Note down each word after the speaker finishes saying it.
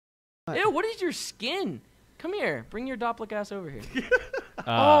Ew, what is your skin? Come here. Bring your Doppler ass over here.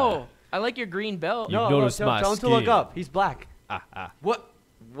 Oh, I like your green belt. You've noticed my skin. Tell him to look up. He's black. What?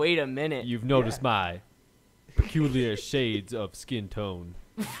 Wait a minute. You've noticed my peculiar shades of skin tone.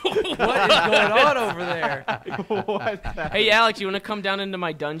 What is going on over there? Hey, Alex, you want to come down into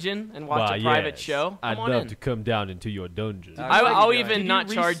my dungeon and watch a private show? I'd Come on love in. to come down into your dungeon. I'll even not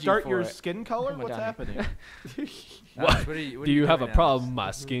charge you Start for your it. skin color? What's happening? Alex, Do you have a problem with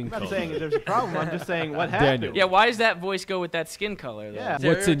my skin I'm color? not saying there's a problem. I'm just saying what happened. Daniel. Yeah, why does that voice go with that skin color, though? Yeah.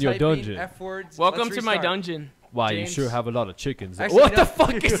 What's in your Stereotyping, dungeon? F-words. Welcome Let's to my restart. dungeon. Why, you James. sure have a lot of chickens. Actually, What no. the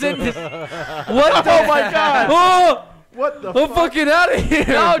fuck is in this? What? Oh my God! Oh! What the I'm fuck? fucking out of here!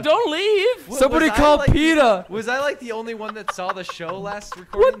 No, don't leave. Somebody Was I call like PETA! Was I like the only one that saw the show last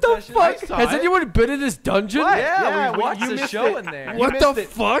recording What the session? fuck? saw Has it. anyone been in this dungeon? What? Yeah, we well, watched you the missed show it. in there. You What missed the it.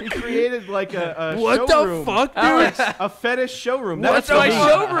 fuck? He created like a What showroom. the fuck, dude? Alex, A fetish showroom. What's That was my for me.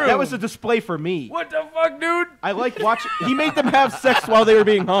 showroom? That was a display for me. What the fuck, dude? I like watching. He made them have sex while they were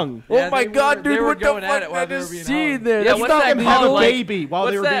being hung. Yeah, Oh my they were- God, they dude! were What the going at fuck? it while I they were just being see hung. there. Yeah, That's what's not that Let them have called? a Like, baby while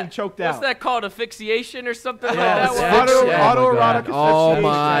they were being choked out. What's that called? Asphyxiation or something like Yeah, that? it's Wow. autoerotic Oh asphyxiation.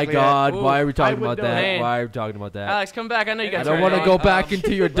 my Exactly. God! Ooh. Why are we talking I would about do that? it. Why are we talking about that? Alex, come back. I know you got I don't want want to go back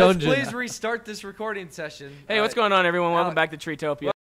into your Let's dungeon. please restart this recording session. Hey, what's going on, everyone? Welcome Alex. back to Treetopia.